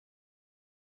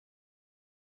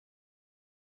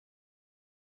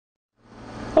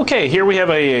Okay, here we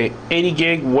have a 80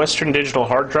 gig Western Digital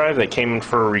hard drive that came in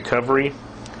for recovery.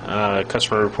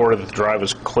 Customer reported that the drive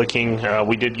was clicking.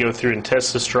 We did go through and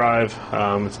test this drive.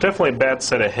 It's definitely a bad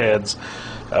set of heads.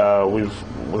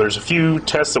 There's a few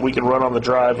tests that we can run on the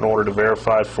drive in order to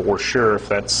verify for sure if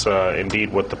that's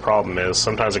indeed what the problem is.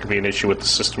 Sometimes it could be an issue with the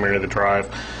system area of the drive,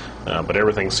 but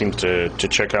everything seems to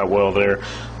check out well there.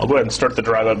 I'll go ahead and start the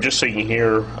drive up just so you can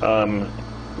hear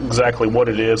exactly what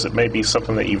it is. It may be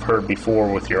something that you've heard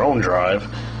before with your own drive,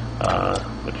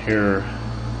 but here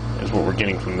is what we're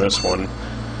getting from this one.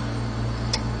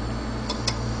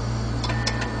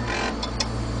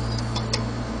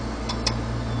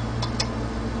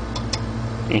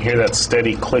 You hear that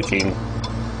steady clicking,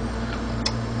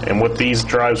 and what these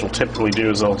drives will typically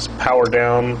do is they'll power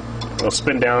down, they'll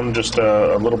spin down just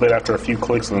a little bit after a few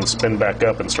clicks and then spin back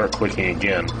up and start clicking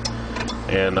again.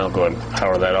 And I'll go ahead and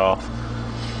power that off.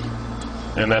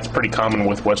 And that's pretty common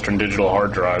with Western Digital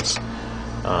hard drives.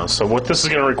 So what this is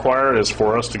going to require is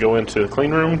for us to go into the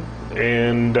clean room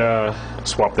and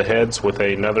swap the heads with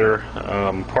another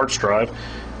parts drive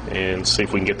and see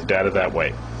if we can get the data that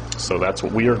way. So that's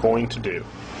what we are going to do.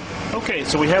 Okay,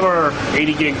 so we have our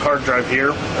 80 gig hard drive here.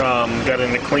 Got it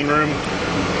in the clean room.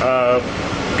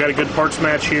 Got a good parts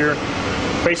match here.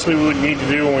 Basically what we need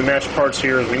to do when we match parts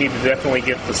here is we need to definitely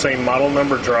get the same model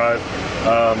number drive.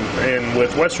 And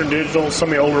with Western Digital, some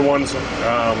of the older ones,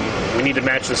 we need to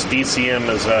match this DCM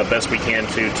as best we can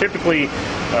to. Typically,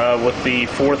 with the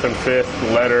 4th and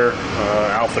 5th letter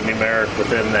alphanumeric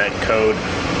within that code.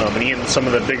 And even some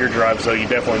of the bigger drives, though, you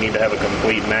definitely need to have a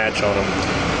complete match on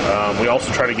them. We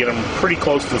also try to get them pretty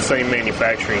close to the same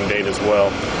manufacturing date as well.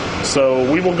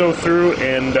 So we will go through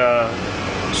and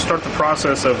start the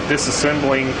process of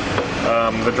disassembling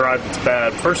the drive that's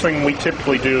bad. First thing we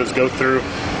typically do is go through,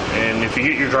 and if you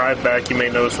get your drive back, you may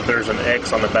notice that there's an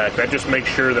X on the back. That just makes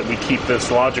sure that we keep this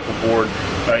logical board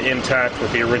intact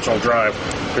with the original drive.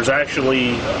 There's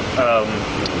actually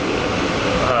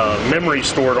memory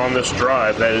stored on this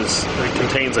drive that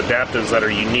contains adapters that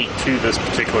are unique to this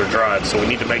particular drive, so we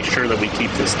need to make sure that we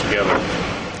keep this together.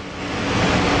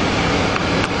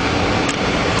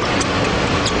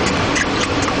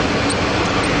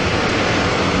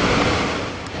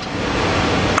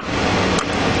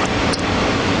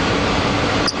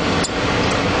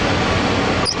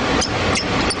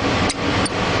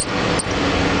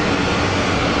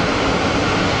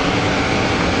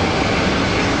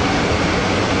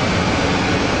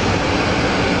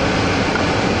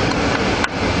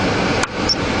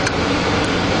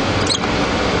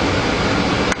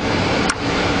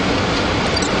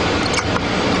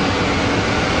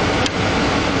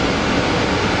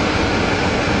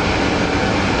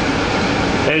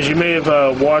 As you may have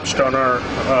watched on our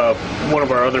one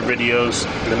of our other videos,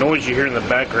 the noise you hear in the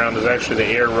background is actually the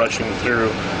air rushing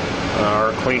through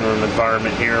our clean room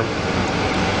environment here,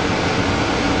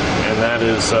 and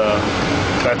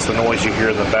that's the noise you hear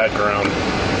in the background.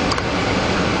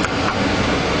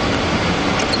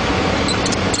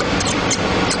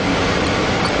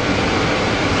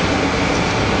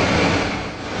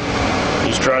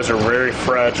 These drives are very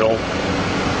fragile,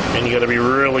 and you got to be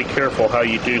really careful how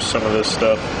you do some of this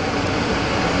stuff.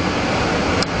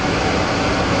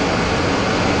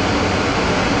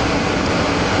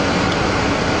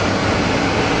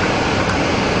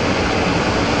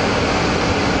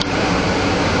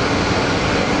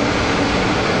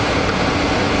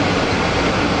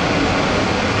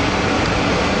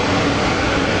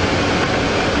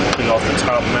 Take off the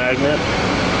top magnet.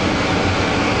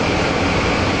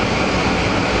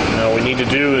 What we need to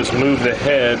do is move the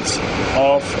heads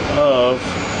off of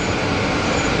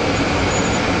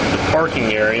the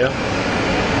parking area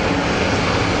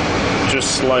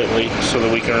just slightly so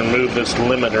that we can remove this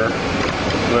limiter.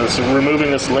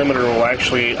 Removing this limiter will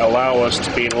actually allow us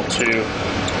to be able to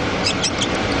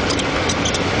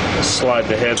slide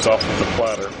the heads off of the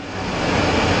platter.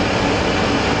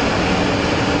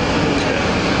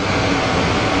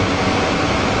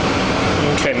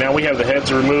 Okay, now we have the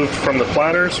heads removed from the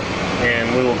platters,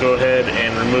 and we will go ahead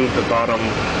and remove the bottom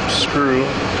screw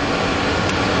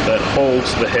that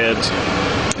holds the heads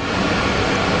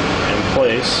in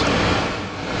place.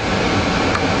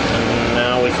 And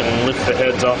now we can lift the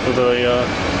heads off of the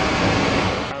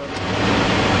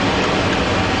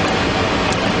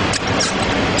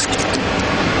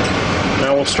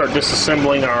Now we'll start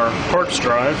disassembling our parts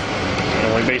drive.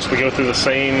 And we basically go through the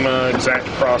same exact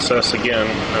process again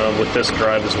with this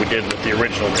drive as we did with the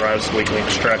original drive, so we can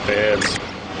extract the heads.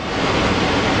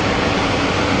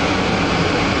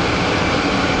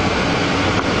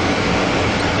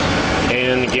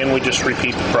 And again, we just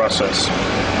repeat the process.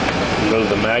 Remove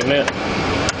the magnet.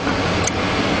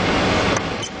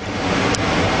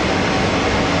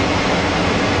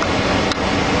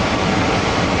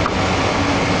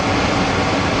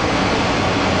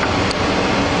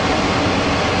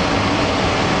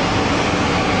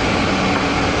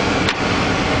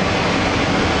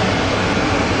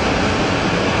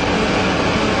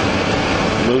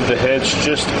 it's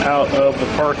just out of the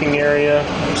parking area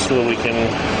so that we can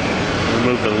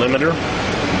remove the limiter.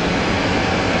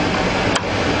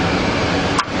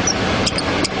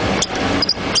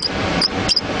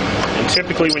 And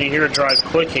typically when you hear a drive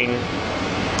clicking,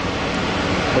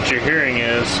 what you're hearing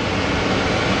is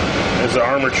the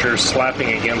armature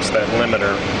slapping against that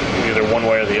limiter, either one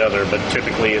way or the other, but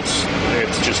typically it's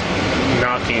just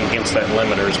knocking against that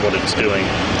limiter is what it's doing.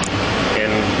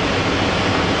 And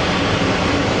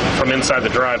from inside the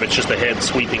drive, it's just the head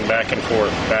sweeping back and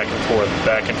forth, back and forth,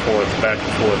 back and forth, back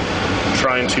and forth,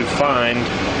 trying to find,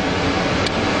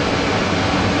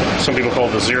 some people call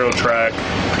it the zero track.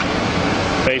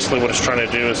 Basically what it's trying to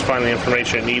do is find the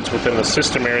information it needs within the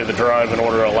system area of the drive in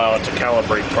order to allow it to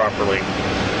calibrate properly.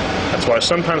 That's why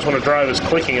sometimes when a drive is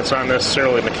clicking, it's not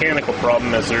necessarily a mechanical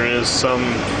problem, as there is some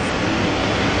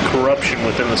corruption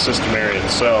within the system area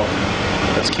itself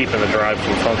that's keeping the drive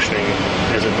from functioning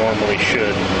as it normally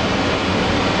should.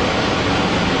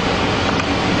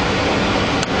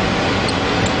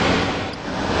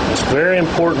 It's very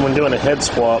important when doing a head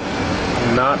swap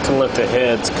not to let the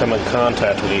heads come in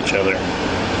contact with each other.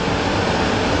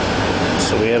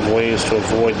 So we have ways to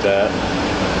avoid that.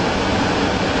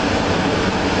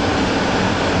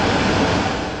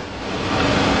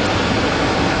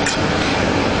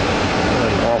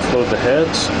 Offload the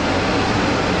heads.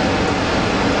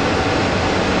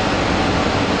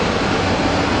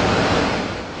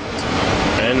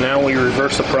 And now we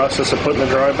reverse the process of putting the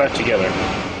drive back together.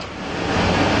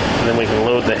 And then we can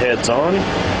load the heads on.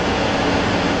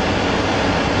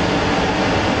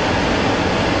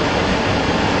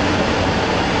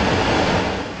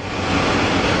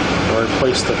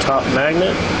 Replace the top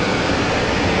magnet.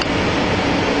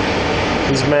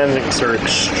 These magnets are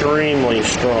extremely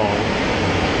strong.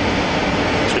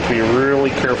 So you have to be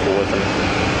really careful with them.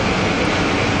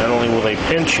 Not only will they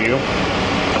pinch you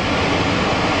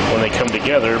when they come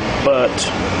together, but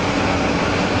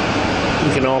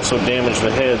you can also damage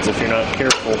the heads if you're not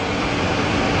careful.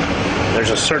 There's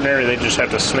a certain area they just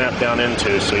have to snap down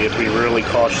into, so you have to be really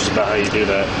cautious about how you do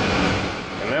that.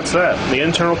 And that's that. The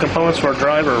internal components of our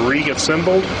drive are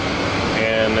reassembled,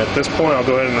 and at this point I'll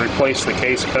go ahead and replace the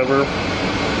case cover,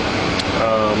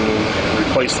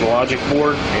 replace the logic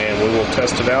board, and we will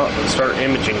test it out and start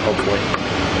imaging hopefully.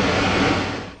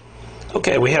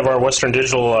 Okay, we have our Western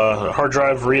Digital hard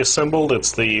drive reassembled.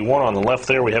 It's the one on the left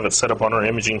there. We have it set up on our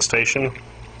imaging station.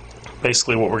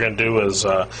 Basically what we're going to do is,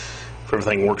 if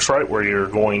everything works right, where you're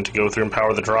going to go through and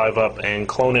power the drive up and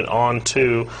clone it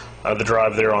onto the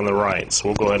drive there on the right. So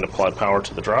we'll go ahead and apply power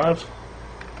to the drive.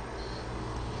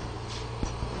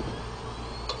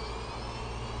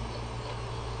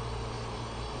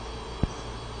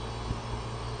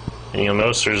 And you'll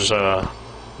notice there's no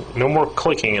more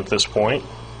clicking at this point.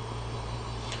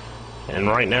 And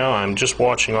right now I'm just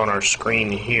watching on our screen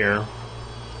here,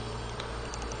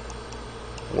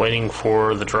 waiting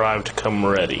for the drive to come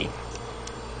ready.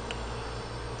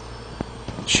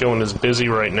 It's showing as busy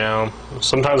right now.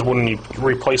 Sometimes when you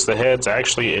replace the heads,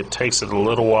 actually it takes it a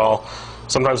little while.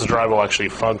 Sometimes the drive will actually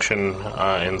function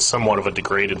in somewhat of a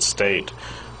degraded state,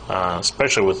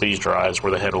 especially with these drives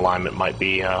where the head alignment might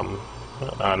be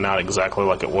not exactly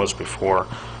like it was before.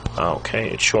 Okay,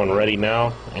 it's showing ready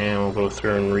now, and we'll go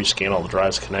through and rescan all the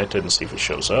drives connected and see if it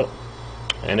shows up.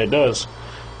 And it does.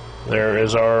 There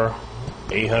is our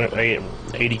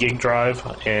 80 gig drive,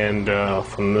 and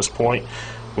from this point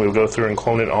we'll go through and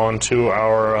clone it onto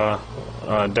our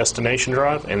destination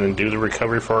drive and then do the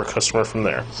recovery for our customer from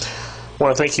there. I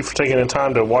want to thank you for taking the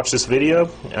time to watch this video.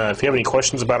 If you have any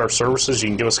questions about our services, you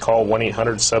can give us a call,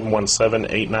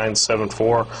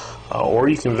 1-800-717-8974, or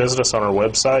you can visit us on our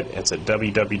website. It's at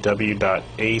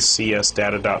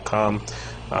www.acsdata.com.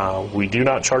 We do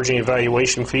not charge any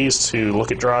evaluation fees to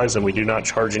look at drives, and we do not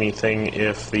charge anything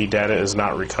if the data is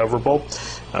not recoverable.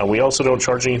 We also don't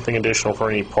charge anything additional for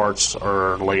any parts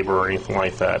or labor or anything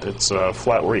like that. It's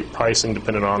flat rate pricing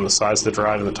depending on the size of the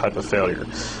drive and the type of failure.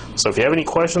 So if you have any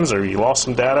questions or you lost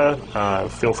some data,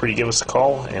 feel free to give us a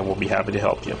call and we'll be happy to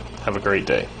help you. Have a great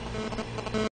day.